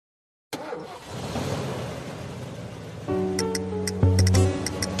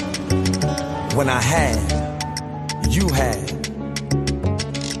when I had, you had.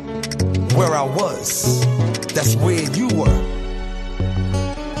 Where I was, that's where you were.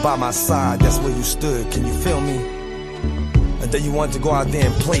 By my side, that's where you stood. Can you feel me? And then you wanted to go out there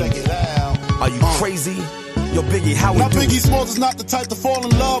and play me. Are you crazy? Yo, Biggie, how we do? Now, Biggie Smalls is not the type to fall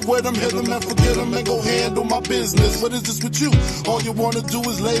in love with him, hit him and forget him and go handle my business. What is this with you? All you wanna do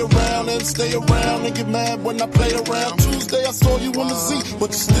is lay around and stay around and get mad when I play around. Tuesday, I saw you on the Z, but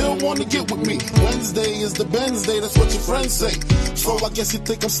you still wanna get with me. Wednesday is the Benz day, that's what your friends say. So I guess you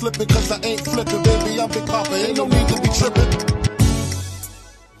think I'm slipping, cause I ain't flipping, baby. I'm Big Papa, ain't no need to be tripping.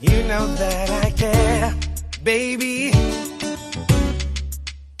 You know that I care, baby.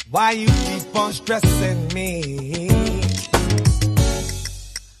 Why you keep on stressing me?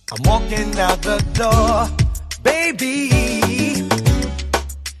 I'm walking out the door, baby.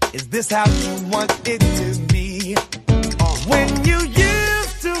 Is this how you want it to be? When you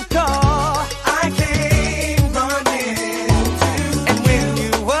used to call, I came running to. And when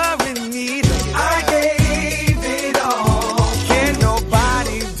you were in need, I gave it all. Can't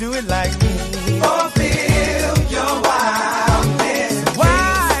nobody do it like me. Fulfill your wildness. Why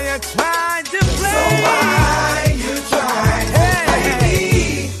you trying to play? So why you trying to play me?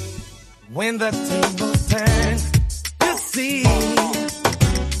 When the tables turn, you see,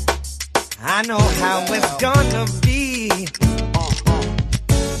 I know how it's gonna be.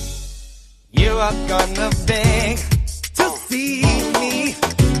 You are gonna beg to see me,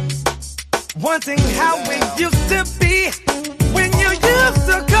 wanting how it used to be when you used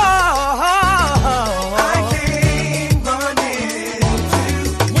to call. I came running to.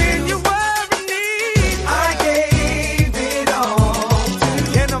 When you were in need, I gave it all to.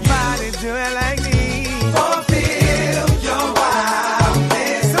 Can't nobody do it like me. Fulfill your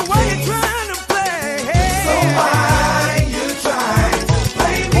wildness. So why you trying to play? So why you trying to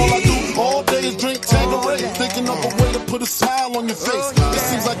play me? All I do all day is drink Tanqueray, thinking of a way to put a smile on your face. It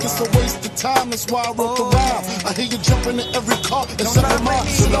seems like it's a waste of time, that's why I wrote the rhyme. I hear you jumping in every car except for mine.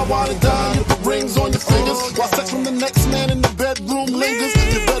 Should I wind it down? You put rings on your fingers while sex from the next man in the bedroom lingers.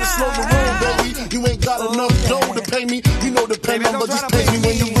 You better slow the room, baby. You ain't got enough dough to pay me. You know the pay number, just pay me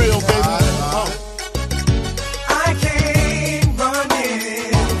when you're real, baby. I came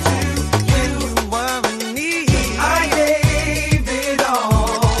running to when you were in need. I gave it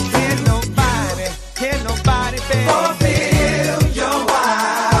all. Can't nobody, baby. Fulfill your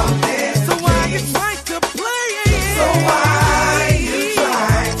wildness. So why you trying to play it? So why you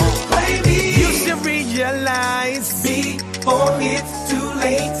trying to play me? You should realize before it's too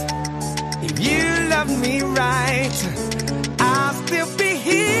late. If you love me right, I'll still be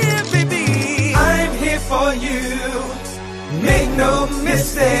here, baby. I'm here for you. Make no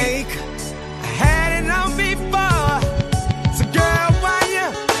mistake.